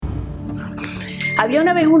Había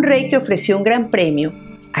una vez un rey que ofreció un gran premio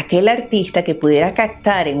a aquel artista que pudiera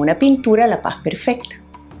captar en una pintura la paz perfecta.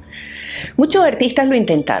 Muchos artistas lo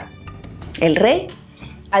intentaron. El rey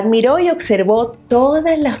admiró y observó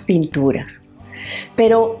todas las pinturas,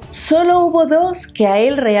 pero solo hubo dos que a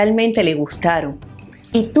él realmente le gustaron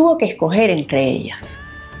y tuvo que escoger entre ellas.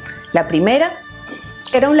 La primera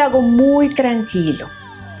era un lago muy tranquilo.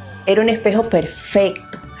 Era un espejo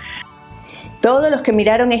perfecto. Todos los que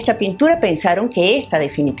miraron esta pintura pensaron que esta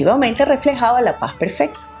definitivamente reflejaba la paz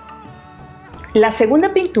perfecta. La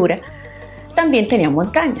segunda pintura también tenía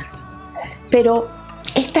montañas, pero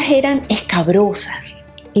estas eran escabrosas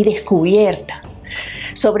y descubiertas.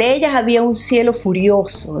 Sobre ellas había un cielo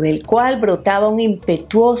furioso, del cual brotaba un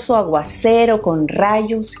impetuoso aguacero con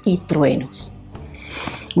rayos y truenos.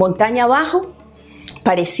 Montaña abajo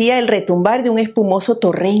parecía el retumbar de un espumoso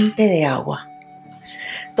torrente de agua.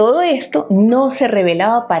 Todo esto no se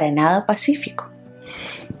revelaba para nada pacífico.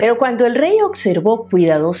 Pero cuando el rey observó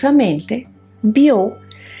cuidadosamente, vio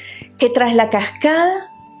que tras la cascada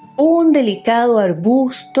un delicado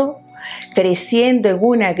arbusto creciendo en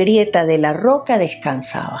una grieta de la roca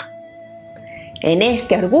descansaba. En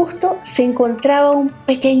este arbusto se encontraba un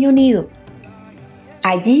pequeño nido.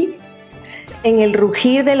 Allí, en el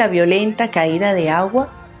rugir de la violenta caída de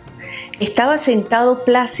agua, estaba sentado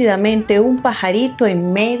plácidamente un pajarito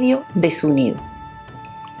en medio de su nido.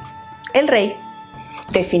 El rey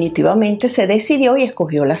definitivamente se decidió y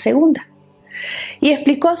escogió la segunda. Y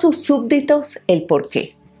explicó a sus súbditos el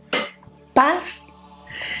porqué. Paz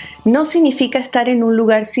no significa estar en un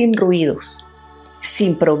lugar sin ruidos,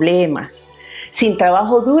 sin problemas, sin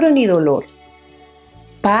trabajo duro ni dolor.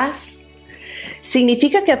 Paz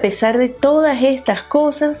significa que a pesar de todas estas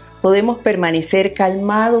cosas, podemos permanecer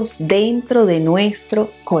calmados dentro de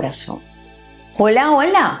nuestro corazón. Hola,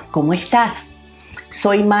 hola, ¿cómo estás?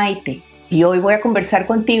 Soy Maite y hoy voy a conversar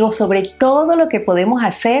contigo sobre todo lo que podemos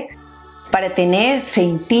hacer para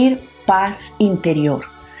sentir paz interior.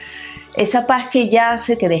 Esa paz que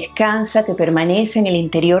yace, que descansa, que permanece en el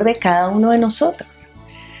interior de cada uno de nosotros.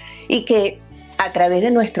 Y que a través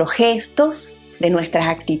de nuestros gestos, de nuestras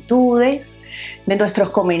actitudes, de nuestros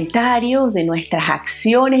comentarios, de nuestras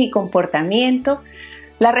acciones y comportamientos,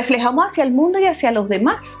 la reflejamos hacia el mundo y hacia los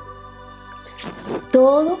demás.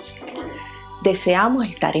 Todos deseamos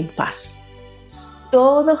estar en paz.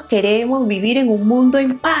 Todos queremos vivir en un mundo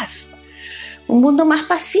en paz, un mundo más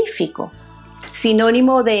pacífico,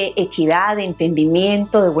 sinónimo de equidad, de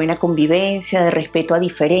entendimiento, de buena convivencia, de respeto a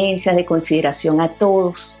diferencias, de consideración a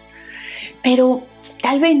todos. Pero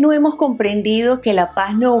tal vez no hemos comprendido que la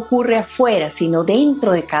paz no ocurre afuera, sino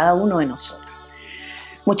dentro de cada uno de nosotros.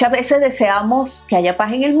 Muchas veces deseamos que haya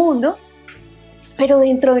paz en el mundo, pero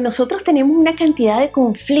dentro de nosotros tenemos una cantidad de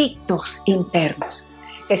conflictos internos,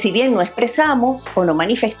 que si bien no expresamos o no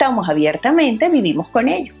manifestamos abiertamente, vivimos con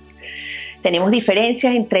ellos. Tenemos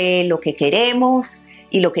diferencias entre lo que queremos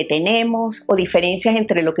y lo que tenemos, o diferencias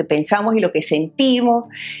entre lo que pensamos y lo que sentimos,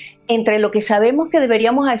 entre lo que sabemos que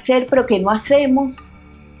deberíamos hacer pero que no hacemos.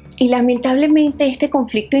 Y lamentablemente este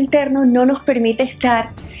conflicto interno no nos permite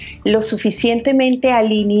estar lo suficientemente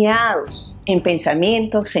alineados en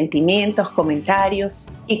pensamientos, sentimientos, comentarios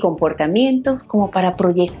y comportamientos como para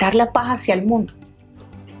proyectar la paz hacia el mundo.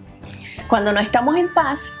 Cuando no estamos en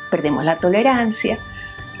paz, perdemos la tolerancia,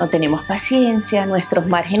 no tenemos paciencia, nuestros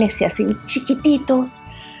márgenes se hacen chiquititos,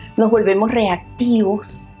 nos volvemos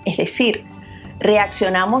reactivos, es decir,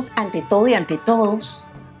 reaccionamos ante todo y ante todos,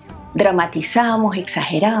 dramatizamos,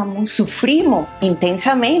 exageramos, sufrimos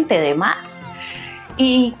intensamente de más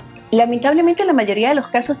y lamentablemente en la mayoría de los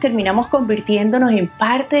casos terminamos convirtiéndonos en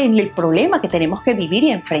parte del problema que tenemos que vivir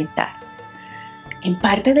y enfrentar, en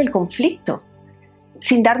parte del conflicto,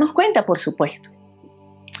 sin darnos cuenta, por supuesto.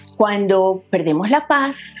 Cuando perdemos la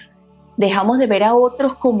paz, dejamos de ver a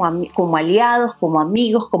otros como aliados, como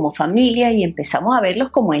amigos, como familia y empezamos a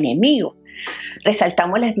verlos como enemigos.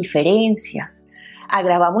 Resaltamos las diferencias,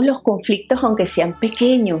 agravamos los conflictos aunque sean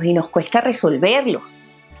pequeños y nos cuesta resolverlos,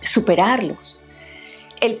 superarlos.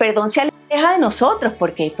 El perdón se aleja de nosotros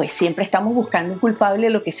porque siempre estamos buscando un culpable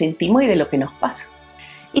de lo que sentimos y de lo que nos pasa.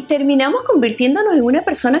 Y terminamos convirtiéndonos en una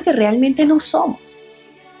persona que realmente no somos.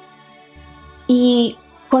 Y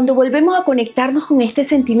cuando volvemos a conectarnos con este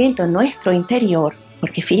sentimiento en nuestro interior,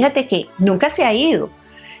 porque fíjate que nunca se ha ido,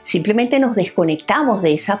 simplemente nos desconectamos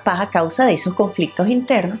de esa paz a causa de esos conflictos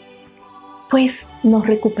internos, pues nos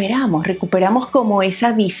recuperamos como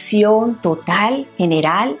esa visión total,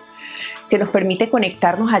 general, que nos permite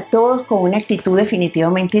conectarnos a todos con una actitud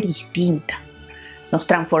definitivamente distinta. Nos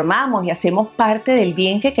transformamos y hacemos parte del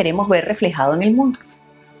bien que queremos ver reflejado en el mundo.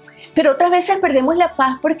 Pero otras veces perdemos la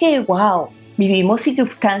paz porque, vivimos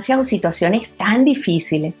circunstancias o situaciones tan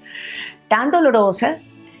difíciles, tan dolorosas,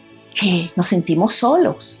 que nos sentimos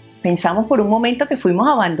solos. Pensamos por un momento que fuimos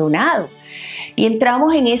abandonados y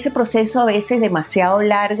entramos en ese proceso a veces demasiado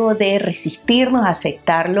largo de resistirnos a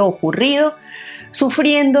aceptar lo ocurrido,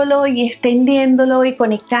 sufriéndolo y extendiéndolo y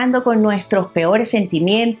conectando con nuestros peores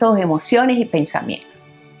sentimientos, emociones y pensamientos.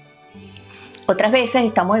 Otras veces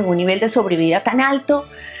estamos en un nivel de sobrevida tan alto,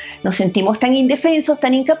 nos sentimos tan indefensos,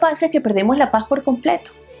 tan incapaces que perdemos la paz por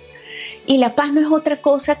completo. Y la paz no es otra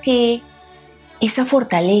cosa que esa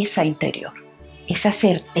fortaleza interior, esa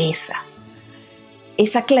certeza,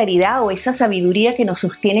 esa claridad o esa sabiduría que nos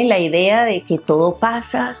sostiene la idea de que todo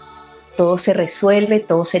pasa, todo se resuelve,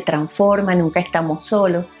 todo se transforma, nunca estamos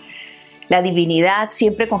solos. La divinidad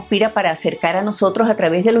siempre conspira para acercar a nosotros a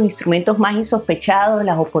través de los instrumentos más insospechados,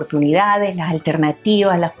 las oportunidades, las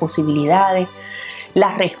alternativas, las posibilidades,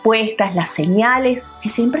 las respuestas, las señales que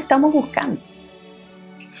siempre estamos buscando.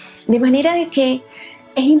 De manera de que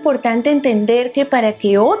es importante entender que para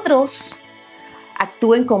que otros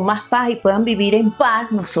actúen con más paz y puedan vivir en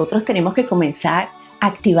paz, nosotros tenemos que comenzar a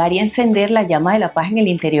activar y a encender la llama de la paz en el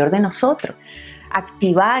interior de nosotros.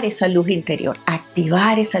 Activar esa luz interior,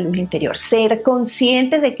 ser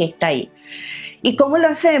conscientes de que está ahí. ¿Y cómo lo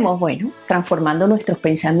hacemos? Bueno, transformando nuestros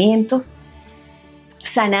pensamientos,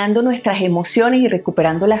 sanando nuestras emociones y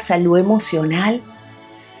recuperando la salud emocional,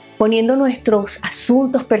 poniendo nuestros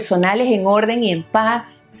asuntos personales en orden y en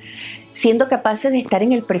paz, siendo capaces de estar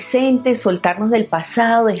en el presente, soltarnos del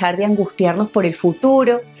pasado, dejar de angustiarnos por el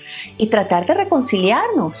futuro y tratar de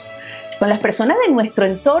reconciliarnos con las personas de nuestro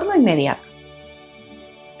entorno inmediato.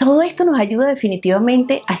 Todo esto nos ayuda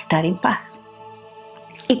definitivamente a estar en paz.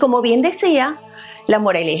 Y como bien decía, la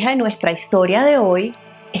moraleja de nuestra historia de hoy,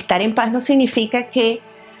 estar en paz no significa que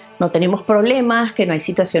no tenemos problemas, que no hay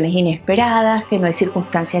situaciones inesperadas, que no hay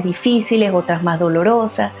circunstancias difíciles, otras más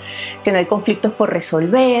dolorosas, que no hay conflictos por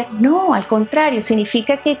resolver. No, al contrario,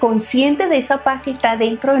 significa que conscientes de esa paz que está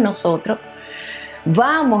dentro de nosotros,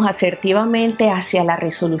 vamos asertivamente hacia la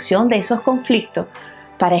resolución de esos conflictos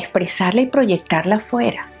para expresarla y proyectarla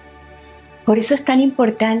afuera. Por eso es tan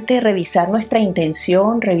importante revisar nuestra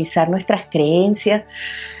intención, revisar nuestras creencias,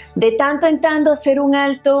 de tanto en tanto hacer un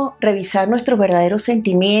alto, revisar nuestros verdaderos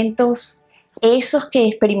sentimientos, esos que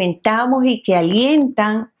experimentamos y que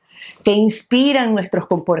alientan, que inspiran nuestros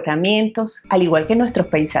comportamientos, al igual que nuestros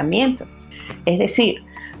pensamientos. Es decir,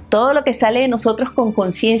 todo lo que sale de nosotros con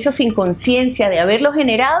conciencia o sin conciencia de haberlo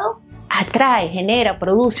generado, atrae, genera,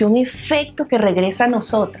 produce un efecto que regresa a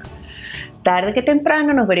nosotros. Tarde que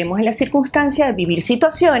temprano nos veremos en la circunstancia de vivir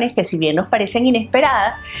situaciones que si bien nos parecen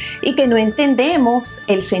inesperadas y que no entendemos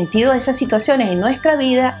el sentido de esas situaciones en nuestra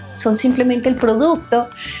vida, son simplemente el producto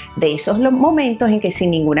de esos momentos en que sin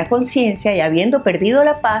ninguna conciencia y habiendo perdido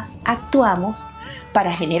la paz, actuamos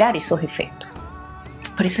para generar esos efectos.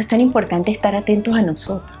 Por eso es tan importante estar atentos a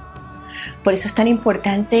nosotros. Por eso es tan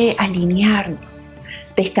importante alinearnos,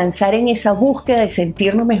 descansar en esa búsqueda de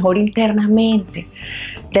sentirnos mejor internamente,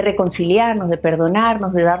 de reconciliarnos, de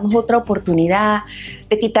perdonarnos, de darnos otra oportunidad,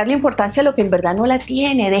 de quitarle importancia a lo que en verdad no la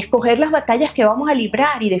tiene, de escoger las batallas que vamos a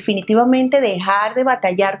librar y definitivamente dejar de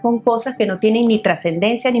batallar con cosas que no tienen ni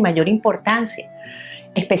trascendencia ni mayor importancia,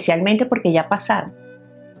 especialmente porque ya pasaron.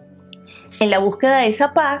 En la búsqueda de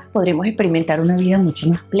esa paz podremos experimentar una vida mucho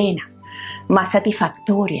más plena, más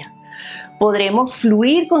satisfactoria. Podremos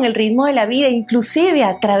fluir con el ritmo de la vida, inclusive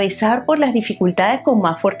atravesar por las dificultades con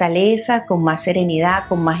más fortaleza, con más serenidad,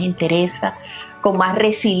 con más entereza, con más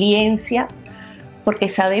resiliencia, porque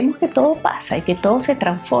sabemos que todo pasa y que todo se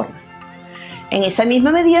transforma. En esa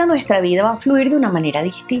misma medida nuestra vida va a fluir de una manera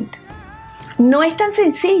distinta. No es tan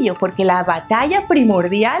sencillo porque la batalla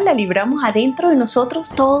primordial la libramos adentro de nosotros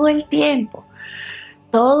todo el tiempo.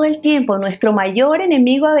 Todo el tiempo, nuestro mayor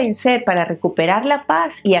enemigo a vencer para recuperar la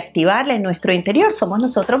paz y activarla en nuestro interior somos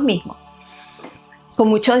nosotros mismos. Con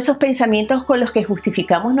muchos de esos pensamientos con los que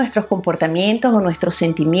justificamos nuestros comportamientos o nuestros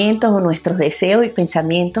sentimientos o nuestros deseos y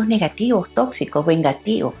pensamientos negativos, tóxicos,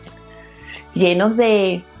 vengativos, llenos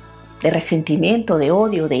de resentimiento, de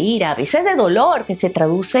odio, de ira, a veces de dolor que se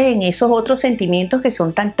traduce en esos otros sentimientos que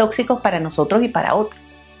son tan tóxicos para nosotros y para otros.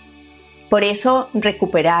 Por eso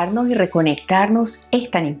recuperarnos y reconectarnos es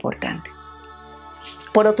tan importante.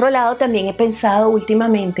 Por otro lado, también he pensado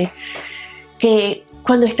últimamente que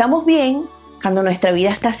cuando estamos bien, cuando nuestra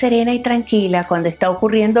vida está serena y tranquila, cuando está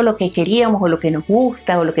ocurriendo lo que queríamos o lo que nos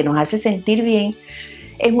gusta o lo que nos hace sentir bien,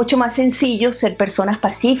 es mucho más sencillo ser personas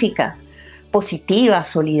pacíficas, positivas,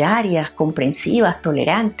 solidarias, comprensivas,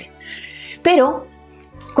 tolerantes. Pero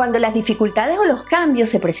Cuando las dificultades o los cambios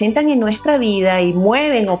se presentan en nuestra vida y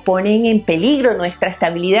mueven o ponen en peligro nuestra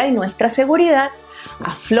estabilidad y nuestra seguridad,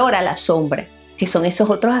 aflora la sombra, que son esos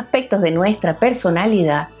otros aspectos de nuestra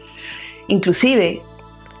personalidad, inclusive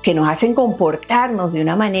que nos hacen comportarnos de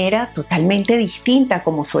una manera totalmente distinta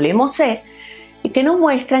como solemos ser y que nos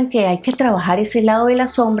muestran que hay que trabajar ese lado de la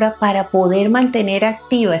sombra para poder mantener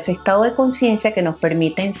activa ese estado de conciencia que nos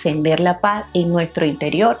permita encender la paz en nuestro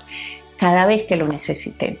interior cada vez que lo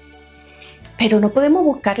necesitemos. Pero no podemos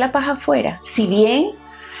buscar la paz afuera. Si bien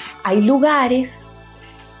hay lugares,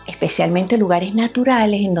 especialmente lugares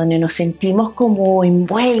naturales, en donde nos sentimos como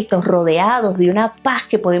envueltos, rodeados de una paz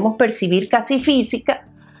que podemos percibir casi física,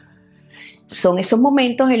 son esos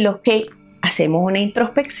momentos en los que hacemos una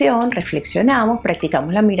introspección, reflexionamos,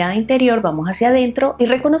 practicamos la mirada interior, vamos hacia adentro y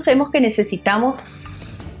reconocemos que necesitamos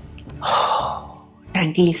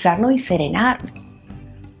tranquilizarnos y serenarnos.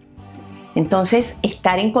 Entonces,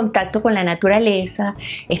 estar en contacto con la naturaleza,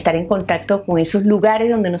 estar en contacto con esos lugares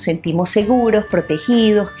donde nos sentimos seguros,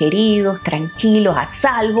 protegidos, queridos, tranquilos, a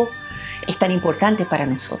salvo, es tan importante para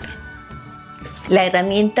nosotros. La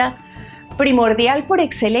herramienta primordial por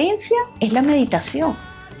excelencia es la meditación.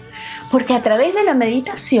 Porque a través de la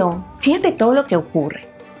meditación, fíjate todo lo que ocurre.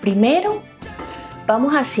 Primero,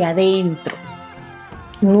 vamos hacia adentro.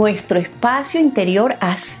 Nuestro espacio interior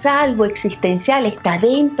a salvo existencial está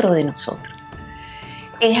dentro de nosotros.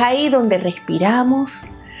 Es ahí donde respiramos,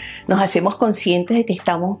 nos hacemos conscientes de que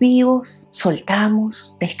estamos vivos,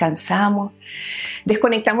 soltamos, descansamos,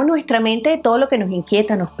 desconectamos nuestra mente de todo lo que nos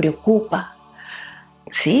inquieta, nos preocupa,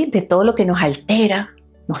 ¿sí? De todo lo que nos altera,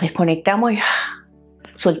 nos desconectamos y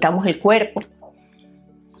soltamos el cuerpo,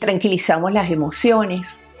 tranquilizamos las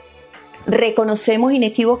emociones, reconocemos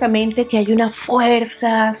inequívocamente que hay una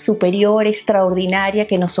fuerza superior, extraordinaria,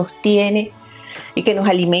 que nos sostiene y que nos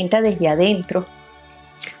alimenta desde adentro.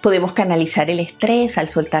 Podemos canalizar el estrés al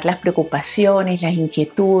soltar las preocupaciones, las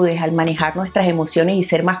inquietudes, al manejar nuestras emociones y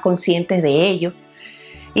ser más conscientes de ello.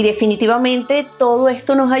 Y definitivamente todo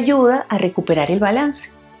esto nos ayuda a recuperar el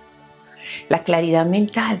balance, la claridad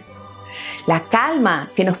mental, la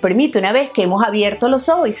calma que nos permite, una vez que hemos abierto los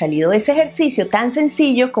ojos y salido de ese ejercicio tan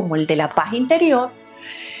sencillo como el de la paz interior,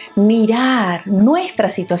 mirar nuestra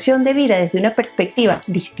situación de vida desde una perspectiva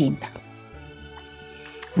distinta,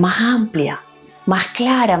 más amplia, más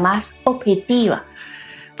clara, más objetiva.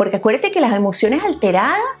 Porque acuérdate que las emociones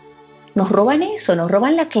alteradas nos roban eso, nos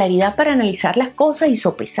roban la claridad para analizar las cosas y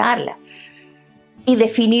sopesarlas y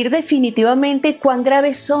definir definitivamente cuán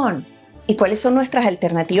graves son y cuáles son nuestras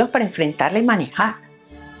alternativas para enfrentarla y manejarla.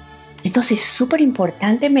 Entonces es súper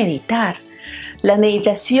importante meditar. La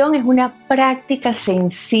meditación es una práctica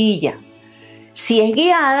sencilla. Si es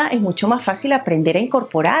guiada, es mucho más fácil aprender a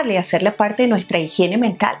incorporarla y hacerla parte de nuestra higiene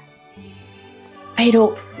mental.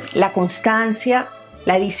 Pero la constancia,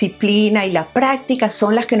 la disciplina y la práctica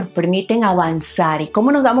son las que nos permiten avanzar. ¿Y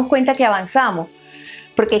cómo nos damos cuenta que avanzamos?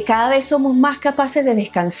 Porque cada vez somos más capaces de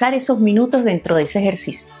descansar esos minutos dentro de ese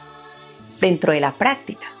ejercicio, dentro de la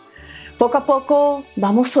práctica. Poco a poco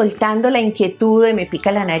vamos soltando la inquietud de me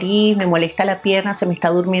pica la nariz, me molesta la pierna, se me está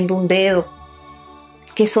durmiendo un dedo,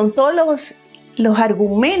 que son todos los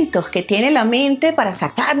argumentos que tiene la mente para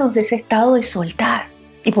sacarnos de ese estado de soltar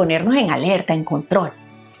y ponernos en alerta, en control.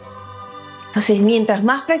 Entonces, mientras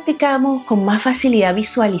más practicamos, con más facilidad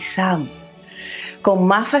visualizamos, con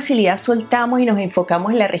más facilidad soltamos y nos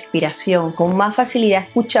enfocamos en la respiración, con más facilidad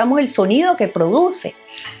escuchamos el sonido que produce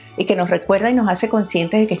y que nos recuerda y nos hace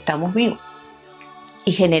conscientes de que estamos vivos.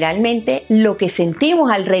 Y generalmente lo que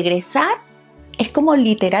sentimos al regresar es como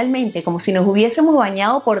literalmente, como si nos hubiésemos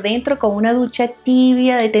bañado por dentro con una ducha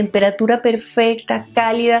tibia, de temperatura perfecta,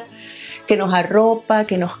 cálida, que nos arropa,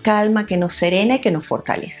 que nos calma, que nos serena y que nos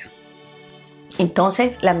fortalece.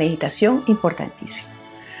 Entonces, la meditación, importantísima.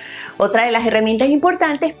 Otra de las herramientas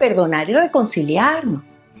importantes es perdonar y reconciliarnos.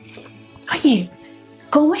 Oye,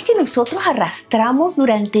 ¿cómo es que nosotros arrastramos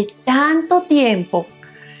durante tanto tiempo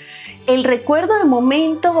el recuerdo de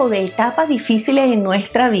momentos o de etapas difíciles en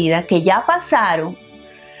nuestra vida que ya pasaron,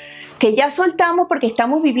 que ya soltamos porque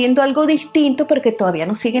estamos viviendo algo distinto, pero que todavía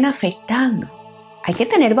nos siguen afectando? Hay que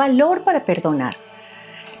tener valor para perdonar,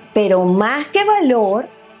 pero más que valor,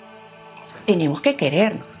 tenemos que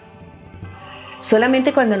querernos.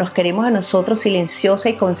 Solamente cuando nos queremos a nosotros silenciosa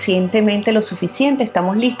y conscientemente lo suficiente,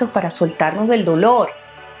 estamos listos para soltarnos del dolor,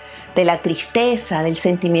 de la tristeza, del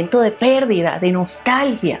sentimiento de pérdida, de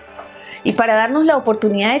nostalgia, y para darnos la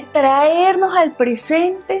oportunidad de traernos al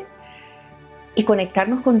presente y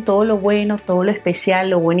conectarnos con todo lo bueno, todo lo especial,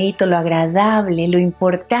 lo bonito, lo agradable, lo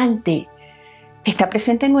importante que está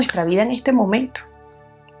presente en nuestra vida en este momento.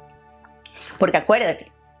 Porque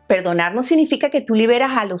acuérdate, perdonar no significa que tú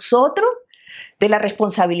liberas a los otros de la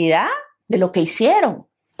responsabilidad de lo que hicieron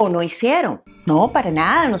o no hicieron. No, para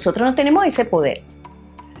nada, nosotros no tenemos ese poder.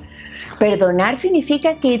 Perdonar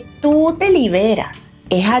significa que tú te liberas,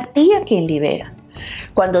 es a ti a quien libera.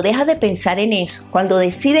 Cuando dejas de pensar en eso, cuando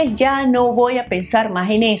decides ya no voy a pensar más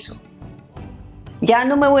en eso, ya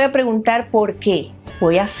no me voy a preguntar por qué,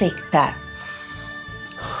 voy a aceptar.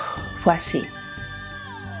 Fue así.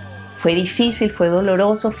 Fue difícil, fue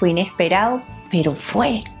doloroso, fue inesperado, pero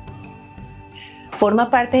fue.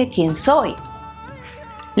 Forma parte de quien soy.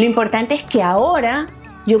 Lo importante es que ahora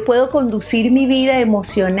yo puedo conducir mi vida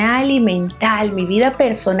emocional y mental, mi vida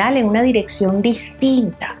personal en una dirección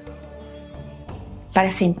distinta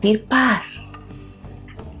para sentir paz.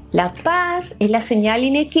 La paz es la señal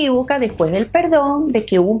inequívoca después del perdón de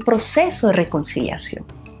que hubo un proceso de reconciliación.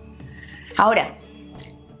 Ahora,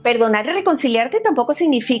 perdonar y reconciliarte tampoco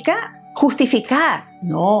significa justificar,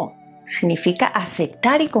 no, significa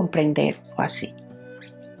aceptar y comprender, o así.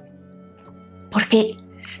 Porque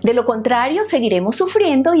de lo contrario seguiremos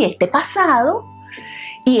sufriendo y este pasado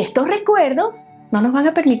y estos recuerdos no nos van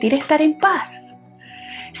a permitir estar en paz.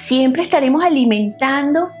 Siempre estaremos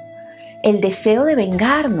alimentando el deseo de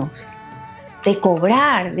vengarnos, de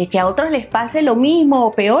cobrar, de que a otros les pase lo mismo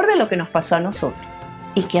o peor de lo que nos pasó a nosotros.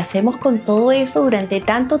 ¿Y qué hacemos con todo eso durante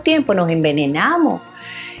tanto tiempo? Nos envenenamos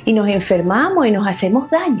y nos enfermamos y nos hacemos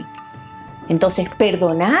daño. Entonces,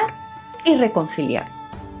 perdonar y reconciliar.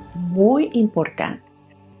 Muy importante.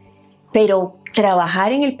 Pero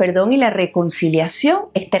trabajar en el perdón y la reconciliación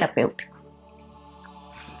es terapéutico.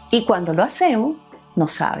 Y cuando lo hacemos, no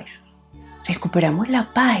sabes. Recuperamos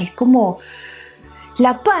la paz. Es como...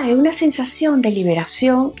 La paz es una sensación de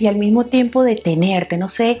liberación y al mismo tiempo de tenerte. No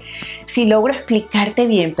sé si logro explicarte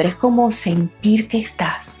bien, pero es como sentir que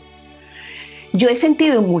estás. Yo he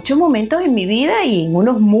sentido en muchos momentos en mi vida y en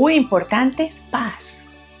unos muy importantes, paz.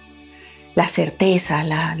 La certeza,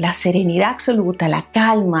 la serenidad absoluta, la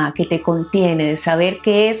calma que te contiene de saber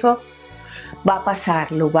que eso va a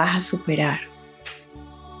pasar, lo vas a superar.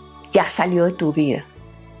 Ya salió de tu vida.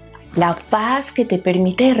 La paz que te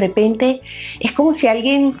permite de repente, es como si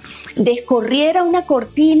alguien descorriera una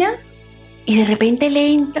cortina y de repente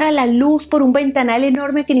le entra la luz por un ventanal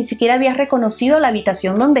enorme que ni siquiera habías reconocido la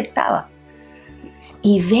habitación donde estaba.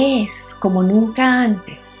 Y ves como nunca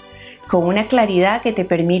antes, con una claridad que te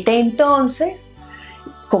permite entonces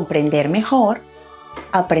comprender mejor,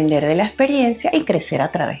 aprender de la experiencia y crecer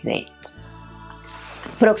a través de ella.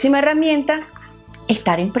 Próxima herramienta,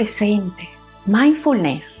 estar en presente.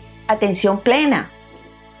 Mindfulness, atención plena.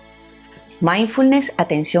 Mindfulness,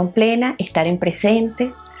 atención plena, estar en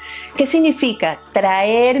presente. ¿Qué significa?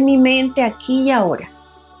 Traer mi mente aquí y ahora.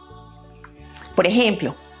 Por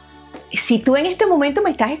ejemplo, si tú en este momento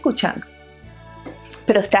me estás escuchando,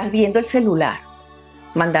 pero estás viendo el celular,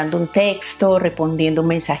 mandando un texto, respondiendo un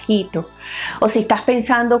mensajito, o si estás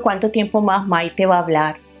pensando cuánto tiempo más Maite va a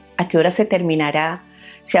hablar, a qué hora se terminará,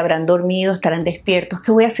 si habrán dormido, estarán despiertos,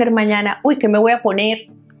 qué voy a hacer mañana, uy, qué me voy a poner.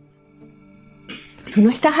 Tú no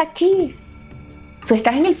estás aquí, tú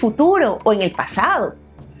estás en el futuro o en el pasado,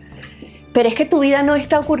 pero es que tu vida no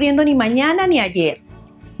está ocurriendo ni mañana ni ayer,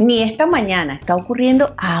 ni esta mañana, está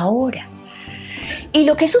ocurriendo ahora. Y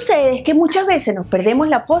lo que sucede es que muchas veces nos perdemos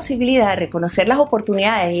la posibilidad de reconocer las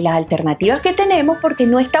oportunidades y las alternativas que tenemos porque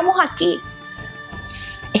no estamos aquí.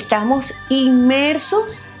 Estamos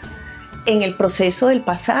inmersos en el proceso del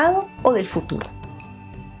pasado o del futuro,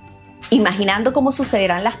 imaginando cómo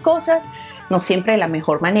sucederán las cosas, no siempre de la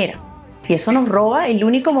mejor manera. Y eso nos roba el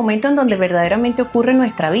único momento en donde verdaderamente ocurre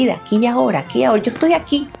nuestra vida, aquí y ahora, aquí y ahora. Yo estoy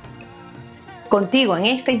aquí, contigo en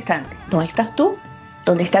este instante. ¿Dónde estás tú?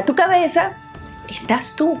 ¿Dónde está tu cabeza?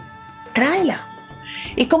 Estás tú. Tráela.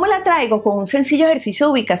 ¿Y cómo la traigo? Con un sencillo ejercicio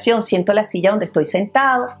de ubicación. Siento la silla donde estoy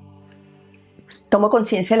sentado. Tomo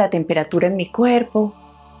conciencia de la temperatura en mi cuerpo.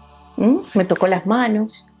 Me toco las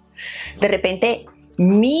manos. De repente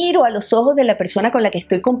miro a los ojos de la persona con la que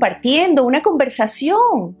estoy compartiendo una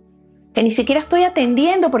conversación que ni siquiera estoy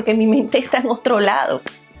atendiendo porque mi mente está en otro lado.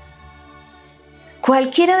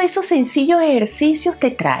 Cualquiera de esos sencillos ejercicios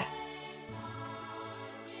te trae.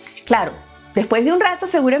 Claro, después de un rato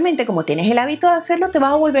seguramente, como tienes el hábito de hacerlo, te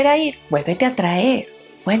vas a volver a ir. Vuélvete a traer,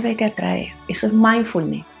 vuélvete a traer. Eso es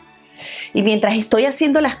mindfulness. Y mientras estoy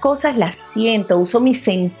haciendo las cosas, las siento, uso mis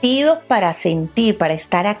sentidos para sentir, para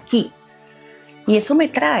estar aquí. Y eso me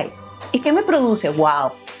trae. ¿Y qué me produce?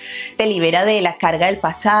 ¡Wow! Te libera de la carga del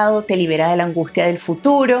pasado, te libera de la angustia del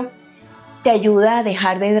futuro, te ayuda a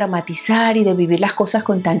dejar de dramatizar y de vivir las cosas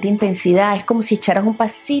con tanta intensidad. Es como si echaras un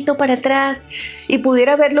pasito para atrás y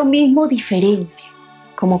pudieras ver lo mismo diferente,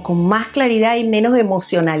 como con más claridad y menos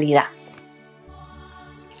emocionalidad.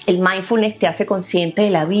 El mindfulness te hace consciente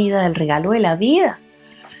de la vida, del regalo de la vida.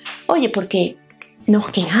 Oye, porque nos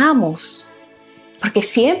quejamos, porque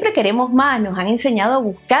siempre queremos más, nos han enseñado a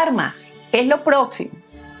buscar más. ¿Qué es lo próximo?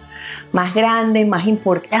 Más grande, más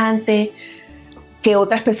importante, que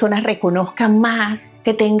otras personas reconozcan más,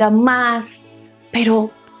 que tengan más.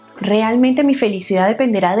 Pero realmente mi felicidad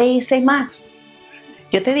dependerá de ese más.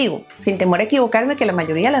 Yo te digo, sin temor a equivocarme, que la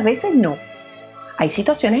mayoría de las veces no. Hay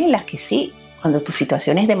situaciones en las que sí, cuando tu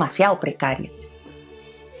situación es demasiado precaria,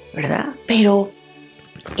 ¿verdad? Pero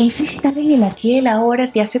ese estar en el aquí y el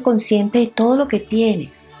ahora te hace consciente de todo lo que tienes,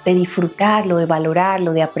 de disfrutarlo, de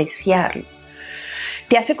valorarlo, de apreciarlo.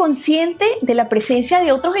 Te hace consciente de la presencia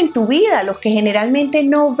de otros en tu vida, los que generalmente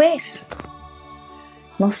no ves.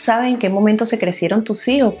 No sabes en qué momento se crecieron tus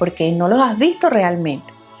hijos porque no los has visto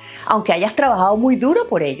realmente, aunque hayas trabajado muy duro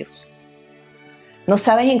por ellos. No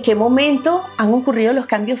sabes en qué momento han ocurrido los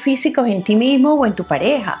cambios físicos en ti mismo o en tu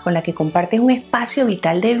pareja, con la que compartes un espacio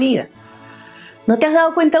vital de vida. No te has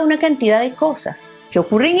dado cuenta de una cantidad de cosas que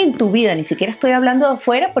ocurren en tu vida, ni siquiera estoy hablando de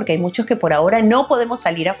afuera, porque hay muchos que por ahora no podemos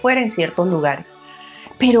salir afuera en ciertos lugares.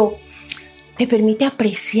 Pero te permite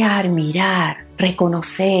apreciar, mirar,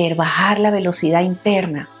 reconocer, bajar la velocidad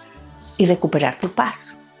interna y recuperar tu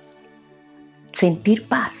paz. Sentir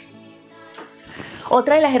paz.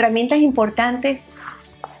 Otra de las herramientas importantes,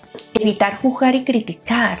 evitar juzgar y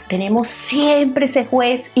criticar. Tenemos siempre ese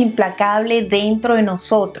juez implacable dentro de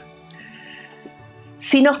nosotros.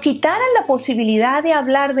 Si nos quitaran la posibilidad de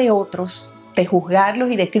hablar de otros, de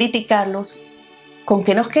juzgarlos y de criticarlos, ¿con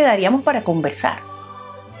qué nos quedaríamos para conversar?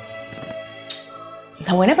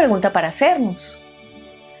 Una buena pregunta para hacernos.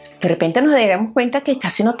 De repente nos daríamos cuenta que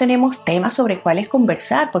casi no tenemos temas sobre cuáles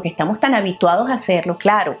conversar porque estamos tan habituados a hacerlo.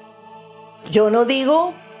 Claro, yo no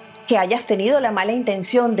digo que hayas tenido la mala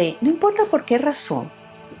intención de, no importa por qué razón,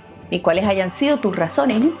 ni cuáles hayan sido tus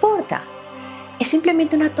razones, no importa. Es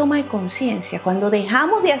simplemente una toma de conciencia. Cuando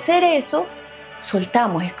dejamos de hacer eso,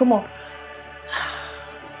 soltamos. Es como,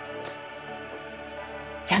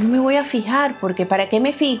 ya no me voy a fijar, porque ¿para qué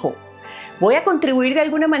me fijo? ¿Voy a contribuir de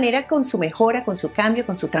alguna manera con su mejora, con su cambio,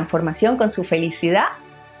 con su transformación, con su felicidad?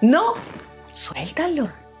 No, suéltalo.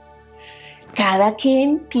 Cada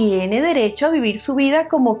quien tiene derecho a vivir su vida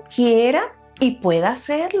como quiera y pueda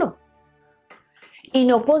hacerlo. Y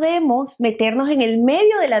no podemos meternos en el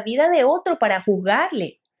medio de la vida de otro para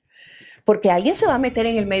juzgarle, porque alguien se va a meter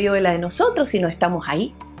en el medio de la de nosotros si no estamos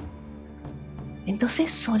ahí.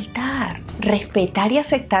 Entonces, soltar, respetar y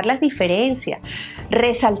aceptar las diferencias,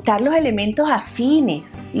 resaltar los elementos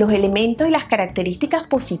afines, los elementos y las características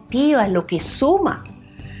positivas, lo que suma.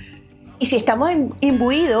 Y si estamos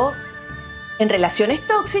imbuidos en relaciones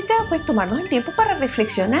tóxicas, pues tomarnos el tiempo para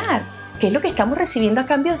reflexionar. ¿Qué es lo que estamos recibiendo a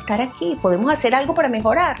cambio de estar aquí? ¿Podemos hacer algo para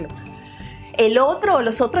mejorarlo? El otro o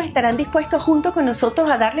los otros estarán dispuestos junto con nosotros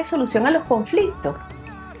a darle solución a los conflictos.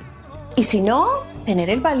 Y si no,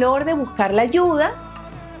 tener el valor de buscar la ayuda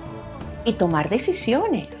y tomar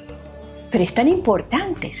decisiones. Pero es tan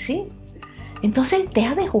importante, ¿sí? Entonces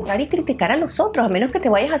deja de juzgar y criticar a los otros, a menos que te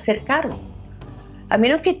vayas a hacer cargo. A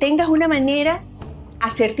menos que tengas una manera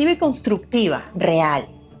asertiva y constructiva, real,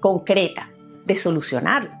 concreta, de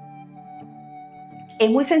solucionarlo. Es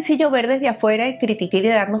muy sencillo ver desde afuera y criticar y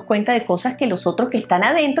darnos cuenta de cosas que los otros que están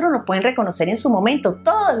adentro no pueden reconocer en su momento.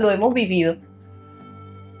 Todos lo hemos vivido.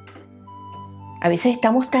 A veces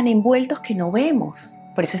estamos tan envueltos que no vemos.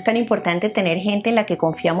 Por eso es tan importante tener gente en la que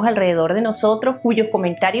confiamos alrededor de nosotros, cuyos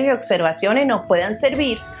comentarios y observaciones nos puedan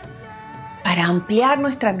servir para ampliar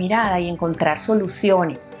nuestra mirada y encontrar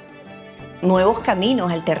soluciones, nuevos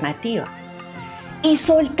caminos, alternativas. Y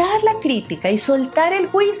soltar la crítica y soltar el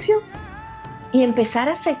juicio y empezar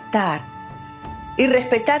a aceptar y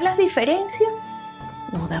respetar las diferencias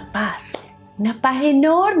nos da paz, una paz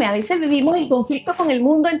enorme. A veces vivimos en conflicto con el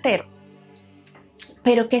mundo entero.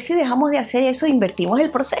 Pero ¿qué si dejamos de hacer eso e invertimos el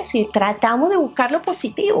proceso y tratamos de buscar lo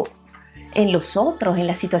positivo en los otros, en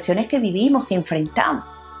las situaciones que vivimos, que enfrentamos?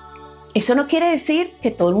 Eso no quiere decir que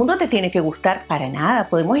todo el mundo te tiene que gustar, para nada.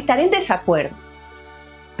 Podemos estar en desacuerdo,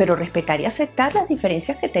 pero respetar y aceptar las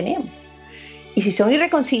diferencias que tenemos. Y si son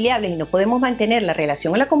irreconciliables y no podemos mantener la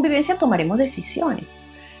relación o la convivencia, tomaremos decisiones.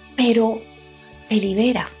 Pero te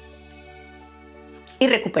libera y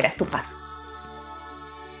recuperas tu paz.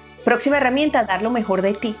 Próxima herramienta, dar lo mejor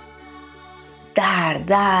de ti. Dar.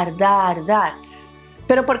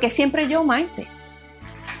 Pero porque siempre yo, Maite.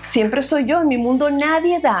 Siempre soy yo. En mi mundo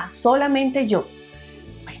nadie da, solamente yo.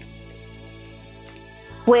 Bueno,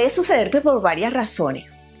 puede sucederte por varias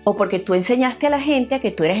razones. O porque tú enseñaste a la gente a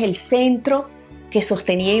que tú eres el centro que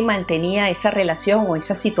sostenía y mantenía esa relación o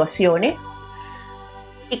esas situaciones,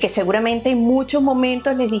 y que seguramente en muchos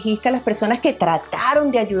momentos les dijiste a las personas que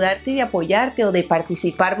trataron de ayudarte y de apoyarte o de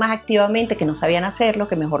participar más activamente, que no sabían hacerlo,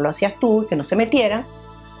 que mejor lo hacías tú, que no se metieran,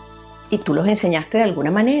 y tú los enseñaste de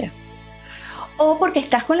alguna manera. O porque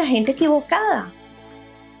estás con la gente equivocada.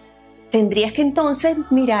 Tendrías que entonces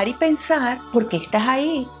mirar y pensar por qué estás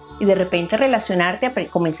ahí y de repente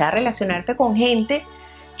comenzar a relacionarte con gente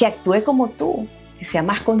que actúe como tú, que sea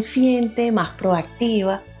más consciente, más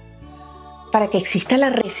proactiva, para que exista la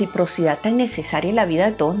reciprocidad tan necesaria en la vida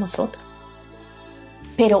de todos nosotros.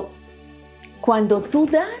 Pero cuando tú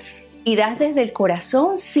das y das desde el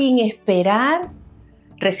corazón sin esperar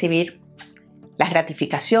recibir las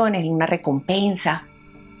gratificaciones, una recompensa,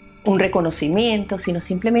 un reconocimiento, sino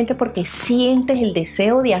simplemente porque sientes el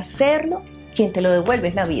deseo de hacerlo, quien te lo devuelve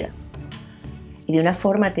es la vida. Y de una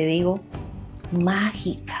forma, te digo,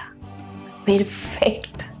 mágica,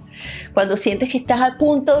 perfecta. Cuando sientes que estás a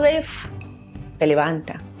punto de... te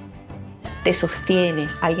levanta, te sostiene,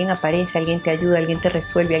 alguien aparece, alguien te ayuda, alguien te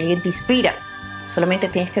resuelve, alguien te inspira. Solamente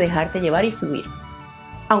tienes que dejarte llevar y fluir.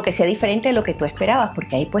 Aunque sea diferente de lo que tú esperabas,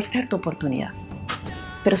 porque ahí puede estar tu oportunidad.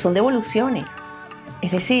 Pero son devoluciones.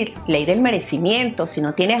 Es decir, ley del merecimiento. Si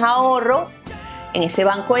no tienes ahorros en ese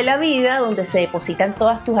banco de la vida donde se depositan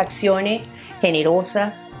todas tus acciones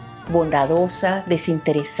generosas, bondadosas,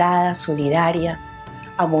 desinteresadas, solidarias,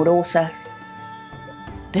 amorosas,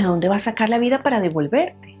 ¿de dónde vas a sacar la vida para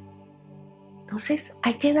devolverte? Entonces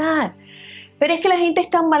hay que dar. Pero es que la gente es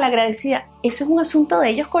tan malagradecida. Eso es un asunto de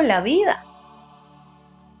ellos con la vida.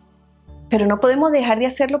 Pero no podemos dejar de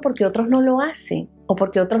hacerlo porque otros no lo hacen o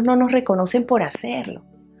porque otros no nos reconocen por hacerlo.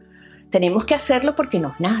 Tenemos que hacerlo porque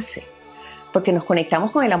nos nace, porque nos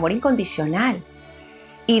conectamos con el amor incondicional.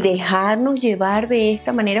 Y dejarnos llevar de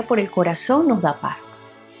esta manera por el corazón nos da paz.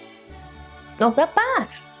 Nos da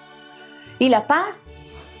paz. Y la paz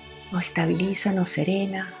nos estabiliza, nos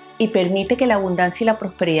serena y permite que la abundancia y la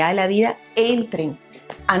prosperidad de la vida entren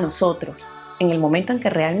a nosotros en el momento en que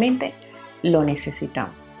realmente lo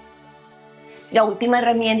necesitamos. La última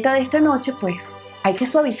herramienta de esta noche, pues, hay que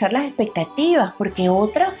suavizar las expectativas, porque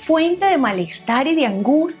otra fuente de malestar y de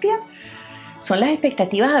angustia son las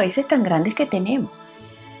expectativas a veces tan grandes que tenemos.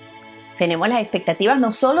 Tenemos las expectativas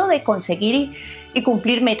no solo de conseguir y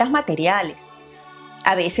cumplir metas materiales,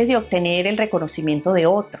 a veces de obtener el reconocimiento de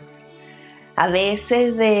otros, a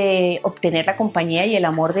veces de obtener la compañía y el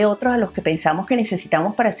amor de otros a los que pensamos que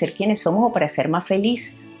necesitamos para ser quienes somos o para ser más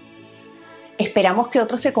felices. Esperamos que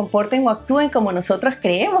otros se comporten o actúen como nosotros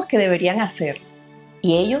creemos que deberían hacer.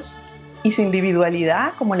 Y ellos, y su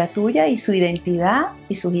individualidad como la tuya, y su identidad,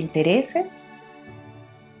 y sus intereses.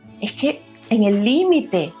 Es que en el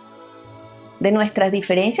límite de nuestras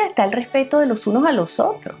diferencias está el respeto de los unos a los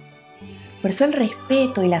otros. Por eso el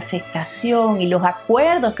respeto y la aceptación y los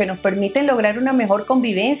acuerdos que nos permiten lograr una mejor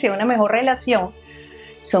convivencia, una mejor relación,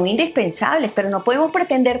 son indispensables, pero no podemos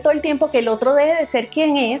pretender todo el tiempo que el otro deje de ser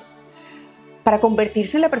quien es para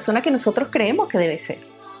convertirse en la persona que nosotros creemos que debe ser.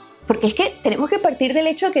 Porque es que tenemos que partir del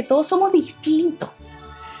hecho de que todos somos distintos.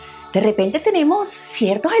 De repente tenemos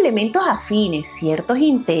ciertos elementos afines, ciertos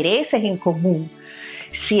intereses en común,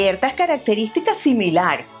 ciertas características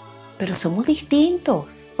similares, pero somos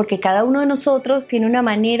distintos, porque cada uno de nosotros tiene una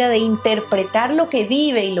manera de interpretar lo que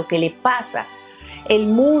vive y lo que le pasa, el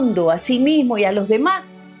mundo, a sí mismo y a los demás,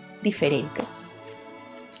 diferente.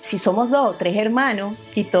 Si somos 2 o 3 hermanos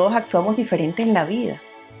y todos actuamos diferente en la vida,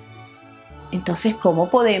 entonces ¿cómo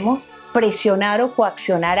podemos presionar o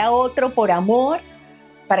coaccionar a otro por amor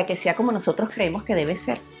para que sea como nosotros creemos que debe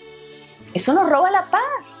ser? Eso nos roba la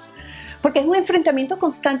paz, porque es un enfrentamiento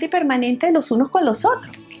constante y permanente de los unos con los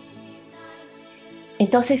otros.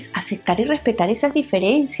 Entonces, aceptar y respetar esas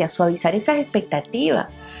diferencias, suavizar esas expectativas.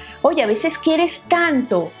 Oye, a veces quieres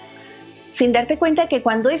tanto sin darte cuenta que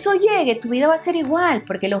cuando eso llegue, tu vida va a ser igual,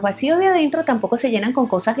 porque los vacíos de adentro tampoco se llenan con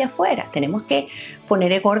cosas de afuera. Tenemos que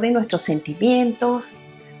poner en orden nuestros sentimientos,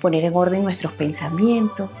 poner en orden nuestros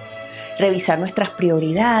pensamientos, revisar nuestras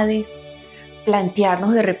prioridades,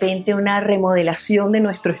 plantearnos de repente una remodelación de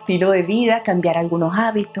nuestro estilo de vida, cambiar algunos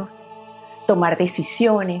hábitos, tomar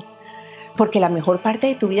decisiones, porque la mejor parte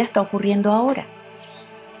de tu vida está ocurriendo ahora.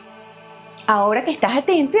 Ahora que estás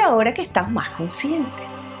atento y ahora que estás más consciente.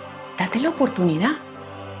 Date la oportunidad.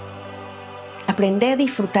 Aprende a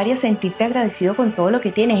disfrutar y a sentirte agradecido con todo lo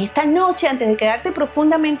que tienes. Esta noche, antes de quedarte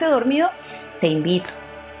profundamente dormido, te invito.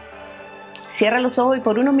 Cierra los ojos y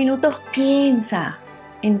por unos minutos piensa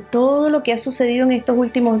en todo lo que ha sucedido en estos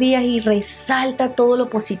últimos días y resalta todo lo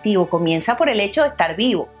positivo. Comienza por el hecho de estar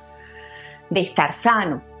vivo, de estar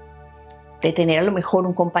sano, de tener a lo mejor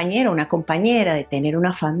un compañero, una compañera, de tener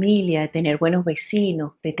una familia, de tener buenos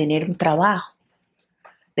vecinos, de tener un trabajo,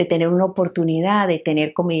 de tener una oportunidad, de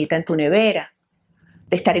tener comidita en tu nevera,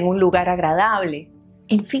 de estar en un lugar agradable,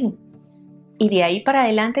 en fin. Y de ahí para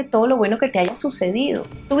adelante todo lo bueno que te haya sucedido.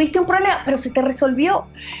 Tuviste un problema, pero se te resolvió.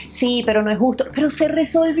 Sí, pero no es justo, pero se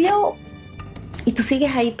resolvió. Y tú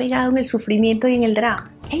sigues ahí pegado en el sufrimiento y en el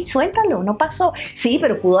drama. ¡Ey, suéltalo! No pasó. Sí,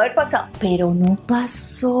 pero pudo haber pasado. Pero no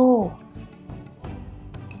pasó.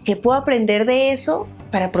 ¿Qué puedo aprender de eso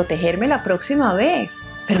para protegerme la próxima vez?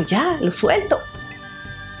 Pero ya, lo suelto.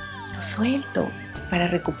 Lo suelto para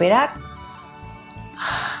recuperar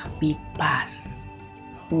mi paz.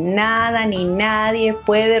 Nada ni nadie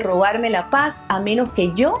puede robarme la paz a menos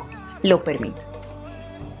que yo lo permita.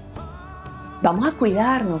 Vamos a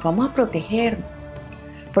cuidarnos, vamos a protegernos,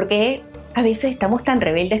 porque a veces estamos tan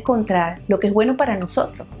rebeldes contra lo que es bueno para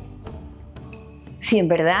nosotros. Si en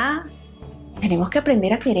verdad tenemos que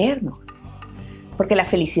aprender a querernos, porque la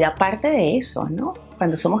felicidad parte de eso, ¿no?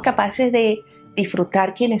 Cuando somos capaces de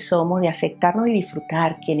disfrutar quienes somos, de aceptarnos y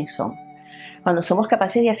disfrutar quienes somos. Cuando somos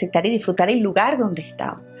capaces de aceptar y disfrutar el lugar donde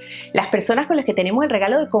estamos. Las personas con las que tenemos el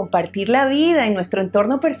regalo de compartir la vida en nuestro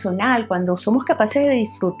entorno personal, cuando somos capaces de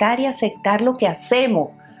disfrutar y aceptar lo que hacemos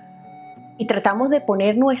y tratamos de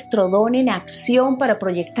poner nuestro don en acción para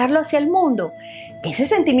proyectarlo hacia el mundo, ese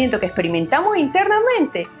sentimiento que experimentamos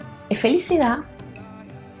internamente es felicidad.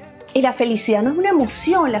 Y la felicidad no es una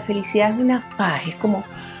emoción, la felicidad es una paz, es como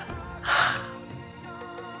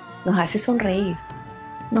nos hace sonreír.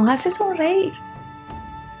 Nos hace sonreír,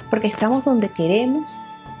 porque estamos donde queremos,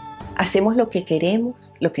 hacemos lo que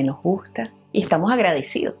queremos, lo que nos gusta y estamos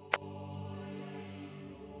agradecidos.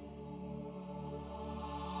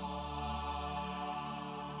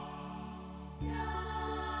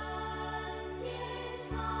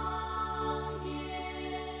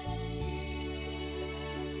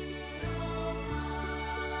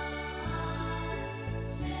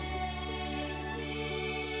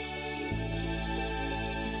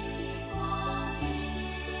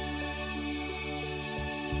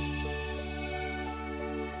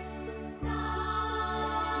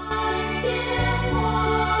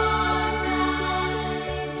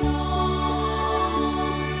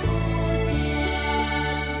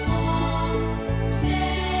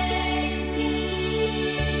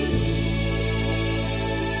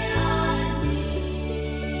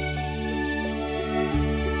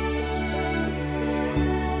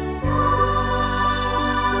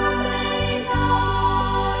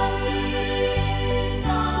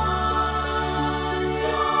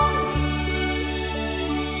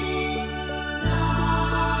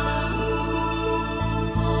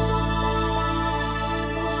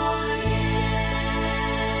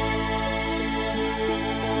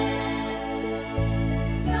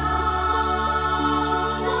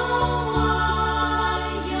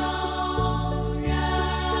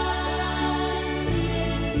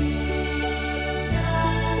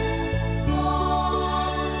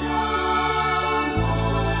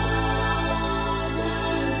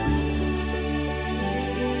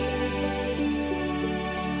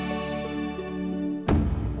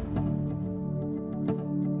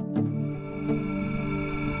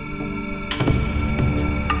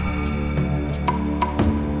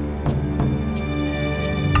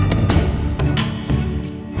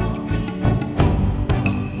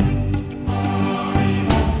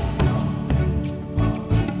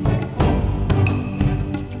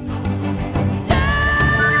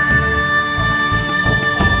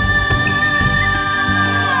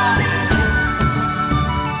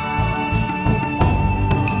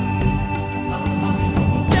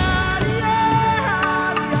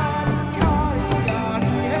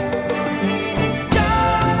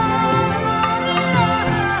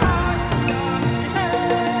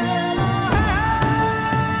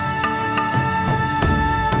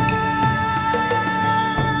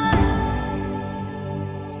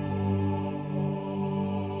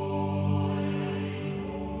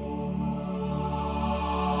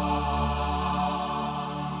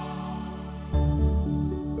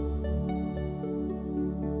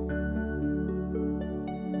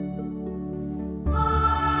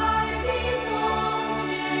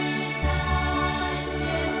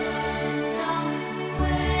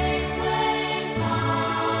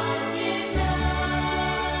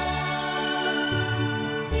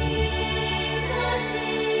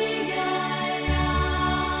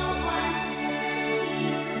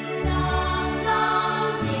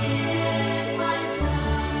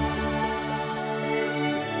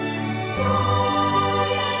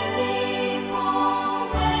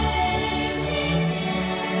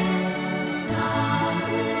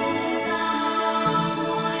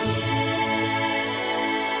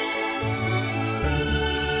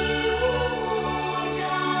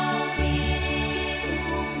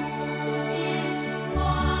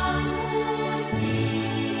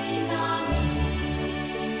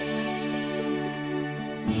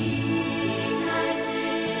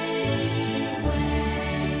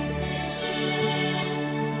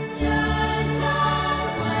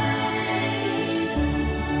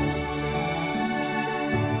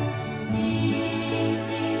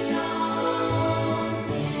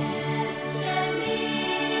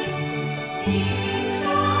 Sí.